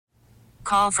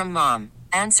Call from mom.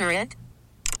 Answer it.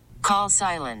 Call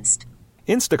silenced.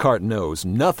 Instacart knows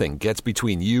nothing gets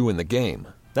between you and the game.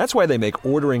 That's why they make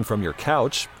ordering from your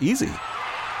couch easy.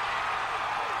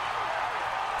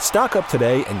 Stock up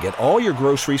today and get all your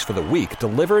groceries for the week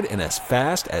delivered in as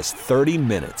fast as 30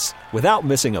 minutes without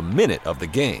missing a minute of the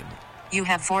game. You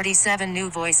have 47 new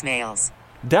voicemails.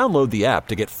 Download the app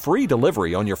to get free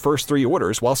delivery on your first 3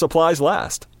 orders while supplies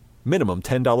last. Minimum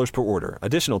 $10 per order.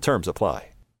 Additional terms apply.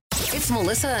 It's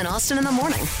Melissa and Austin in the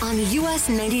morning on US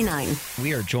 99.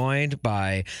 We are joined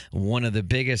by one of the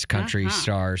biggest country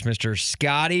stars, Mr.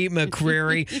 Scotty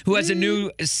McCreery, who has a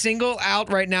new single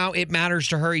out right now. It Matters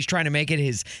to Her. He's trying to make it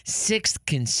his 6th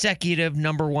consecutive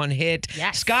 #1 hit.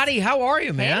 Yes. Scotty, how are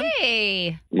you, man?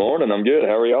 Hey. Morning, I'm good.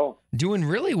 How are y'all? Doing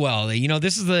really well. You know,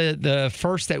 this is the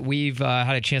first that we've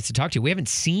had a chance to talk to you. We haven't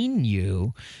seen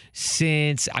you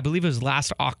since, I believe it was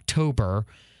last October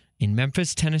in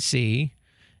Memphis, Tennessee,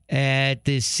 at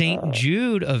the St.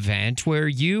 Jude event where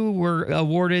you were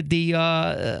awarded the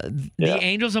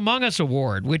Angels Among Us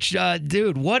Award, which,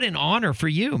 dude, what an honor for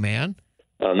you, man.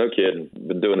 No kidding.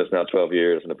 Been doing this now 12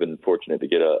 years, and I've been fortunate to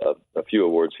get a few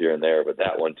awards here and there, but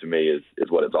that one to me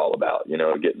is what it's all about, you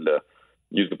know, getting to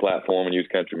use the platform and use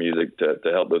country music to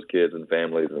help those kids and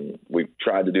families, and we've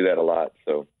tried to do that a lot,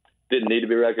 so didn't need to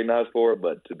be recognized for it,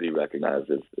 but to be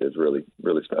recognized is really,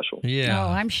 really special. Yeah. Oh,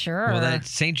 I'm sure. Well, that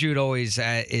St. Jude always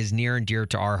is near and dear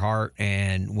to our heart,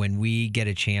 and when we get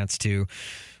a chance to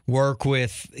work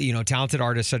with, you know, talented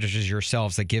artists such as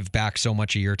yourselves that give back so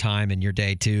much of your time and your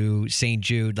day to St.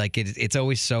 Jude, like it's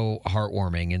always so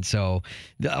heartwarming. And so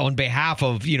on behalf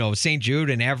of, you know, St. Jude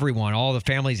and everyone, all the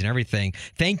families and everything,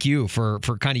 thank you for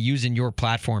kind of using your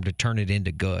platform to turn it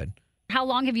into good. How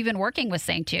long have you been working with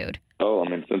St. Jude? Oh, I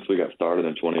mean, since we got started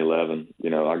in 2011,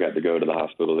 you know, I got to go to the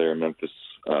hospital there in Memphis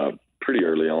pretty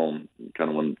early on,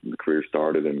 kind of when the career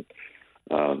started, and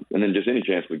then just any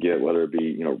chance we get, whether it be,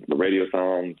 you know, the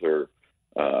radiothons or,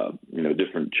 you know,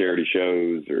 different charity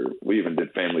shows, or we even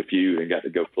did Family Feud and got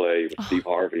to go play with Steve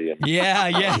Harvey. And,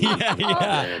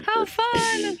 Yeah. How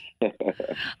fun.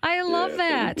 I love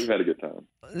that. We've had a good time.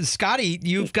 Scotty,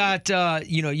 you've got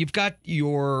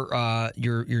your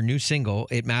new single,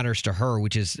 "It Matters to Her,"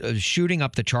 which is shooting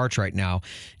up the charts right now.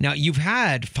 Now, you've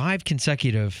had 5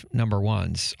 consecutive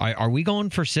 #1s. Are we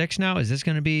going for 6 now? Is this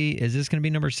going to be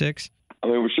number 6? I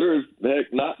mean, we're sure as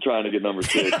heck not trying to get number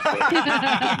 6.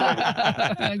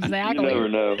 Exactly. You never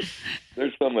know.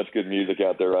 There's so much good music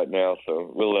out there right now,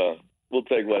 so we'll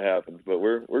take what happens. But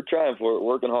we're trying for it,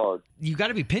 working hard. You got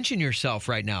to be pinching yourself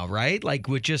right now, right? Like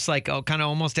with just like kind of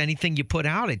almost anything you put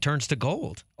out, it turns to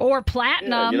gold. Or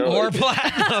platinum. Yeah, you know, Or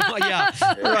platinum. Yeah,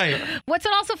 right. What's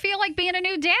it also feel like being a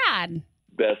new dad?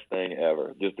 Best thing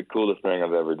ever. Just the coolest thing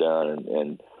I've ever done.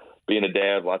 And being a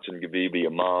dad, watching Gavi be a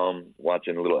mom,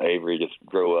 watching little Avery just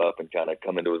grow up and kind of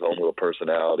come into his own little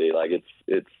personality, like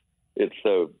it's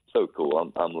so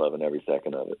cool. I'm loving every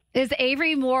second of it. Is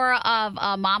Avery more of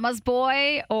a mama's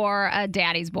boy or a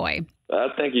daddy's boy? I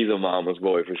think he's a mama's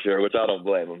boy for sure, which I don't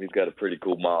blame him. He's got a pretty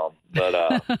cool mom. But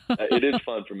it is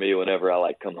fun for me whenever I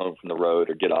like come home from the road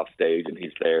or get off stage and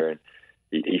he's there and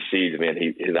he sees me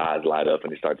and his eyes light up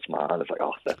and he starts smiling. It's like,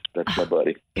 oh, that's my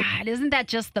buddy. God, isn't that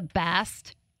just the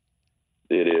best?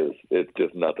 It is. It's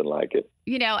just nothing like it.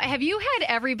 You know, have you had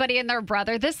everybody and their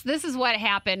brother? This is what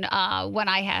happened when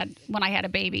I had a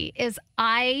baby. Is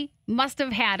I must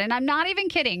have had, and I'm not even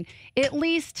kidding, at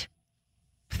least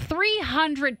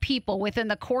 300 people within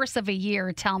the course of a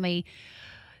year tell me,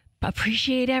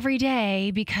 appreciate every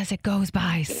day because it goes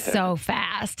by so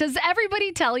fast. Does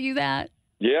everybody tell you that?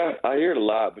 Yeah, I hear it a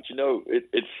lot, but you know,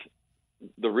 it's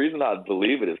the reason I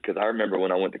believe it is because I remember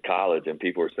when I went to college and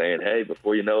people were saying, hey,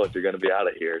 before you know it, you're going to be out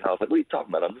of here. And I was like, what are you talking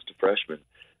about? I'm just a freshman.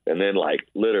 And then, like,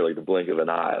 literally the blink of an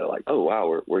eye, they're like, oh,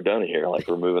 wow, we're done here. Like,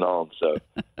 we're moving on. So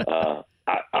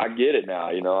I get it now.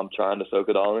 You know, I'm trying to soak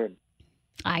it all in.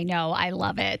 I know. I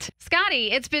love it.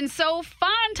 Scotty, it's been so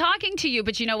fun talking to you,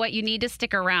 but you know what? You need to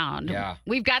stick around. Yeah.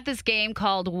 We've got this game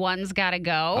called One's Gotta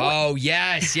Go. Oh,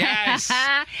 yes.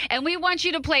 And we want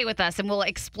you to play with us, and we'll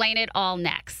explain it all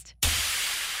next.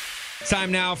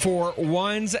 Time now for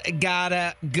One's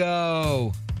Gotta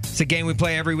Go. It's a game we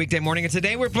play every weekday morning, and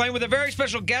today we're playing with a very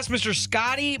special guest, Mr.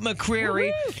 Scotty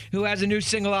McCreery, who has a new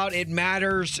single out, It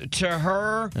Matters to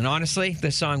Her. And honestly,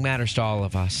 this song matters to all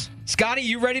of us. Scotty,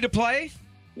 you ready to play?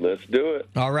 Let's do it.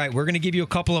 All right, we're going to give you a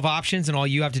couple of options, and all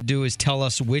you have to do is tell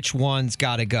us which one's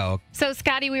got to go. So,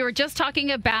 Scotty, we were just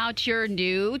talking about your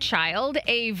new child,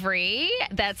 Avery.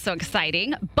 That's so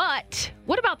exciting. But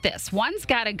what about this? One's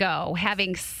got to go.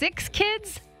 Having 6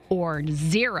 kids or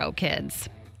 0 kids?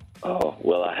 Oh,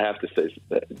 well, I have to say,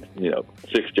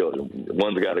 6 children.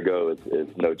 One's got to go.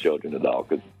 It's no children at all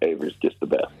because Avery's just the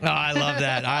best. Oh, I love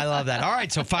that. All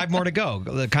right, so 5 more to go.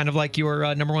 Kind of like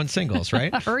your number one singles,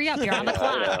 right? Hurry up, you're on the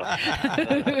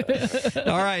clock.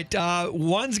 All right,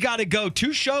 one's got to go.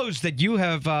 2 shows that you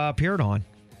have appeared on.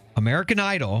 American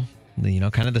Idol,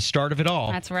 kind of the start of it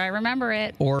all. That's where I remember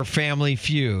it. Or Family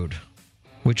Feud.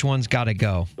 Which one's got to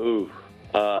go? Ooh,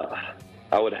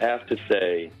 I would have to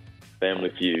say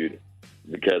Family Feud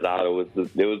because it was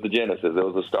the genesis. It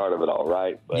was the start of it all,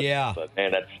 right? But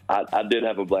man, I did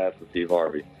have a blast with Steve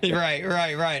Harvey.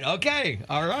 Right. Okay,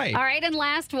 all right. All right, and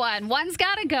last one. One's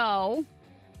got to go.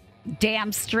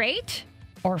 Damn Straight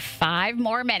or 5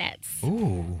 more minutes.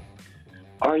 Ooh.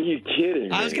 Are you kidding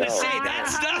me? I was going to say,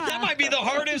 that might be the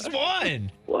hardest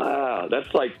one. Wow,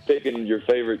 that's like picking your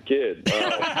favorite kid.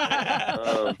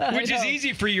 Which is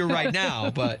easy for you right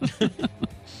now, but...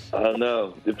 I don't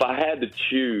know. If I had to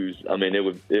choose, I mean,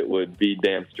 it would be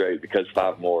Damn Straight because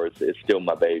 5 more. It's still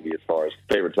my baby as far as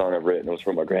favorite song I've written. It was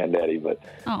from my granddaddy, but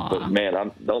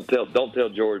man, don't tell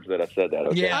George that I said that.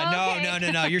 Okay? Yeah,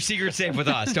 no. Your secret's safe with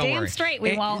us. Don't worry. Damn straight,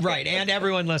 we won't. Right, and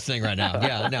everyone listening right now.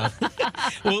 Yeah, no.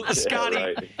 Well,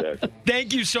 Scotty, exactly.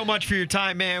 Thank you so much for your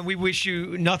time, man. We wish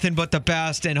you nothing but the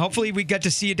best, and hopefully we get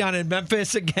to see you down in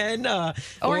Memphis again,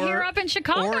 or here up in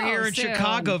Chicago, or here in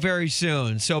Chicago very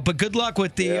soon. So, but good luck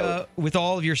with with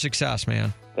all of your success,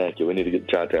 man. Thank you. We need to get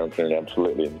to Chi-Town soon,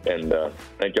 absolutely. And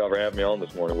thank y'all for having me on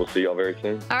this morning. We'll see y'all very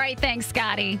soon. All right, thanks,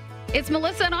 Scotty. It's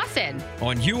Melissa and Austin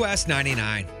on US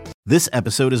 99. This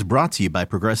episode is brought to you by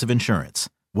Progressive Insurance.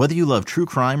 Whether you love true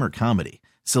crime or comedy,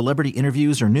 celebrity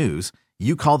interviews or news,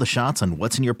 you call the shots on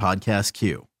what's in your podcast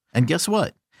queue. And guess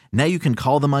what? Now you can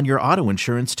call them on your auto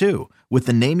insurance too with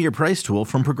the Name Your Price tool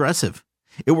from Progressive.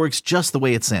 It works just the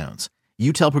way it sounds.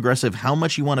 You tell Progressive how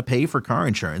much you want to pay for car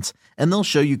insurance, and they'll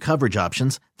show you coverage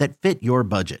options that fit your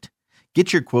budget.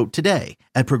 Get your quote today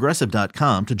at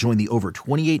Progressive.com to join the over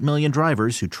 28 million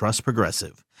drivers who trust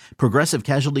Progressive. Progressive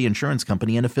Casualty Insurance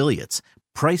Company and Affiliates.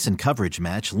 Price and coverage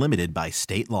match limited by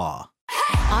state law.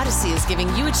 Odyssey is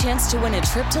giving you a chance to win a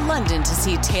trip to London to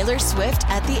see Taylor Swift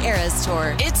at the Eras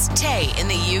Tour. It's Tay in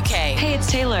the UK. Hey,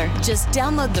 it's Taylor. Just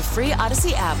download the free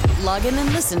Odyssey app, log in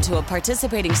and listen to a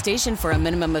participating station for a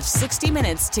minimum of 60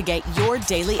 minutes to get your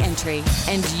daily entry.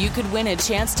 And you could win a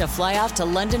chance to fly off to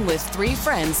London with 3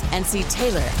 friends and see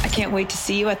Taylor. I can't wait to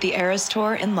see you at the Eras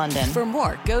Tour in London. For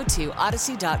more, go to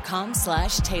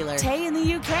odyssey.com/Taylor. Tay in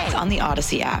the UK. On the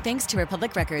Odyssey app. Thanks to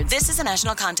Republic Records. This is a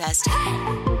national contest.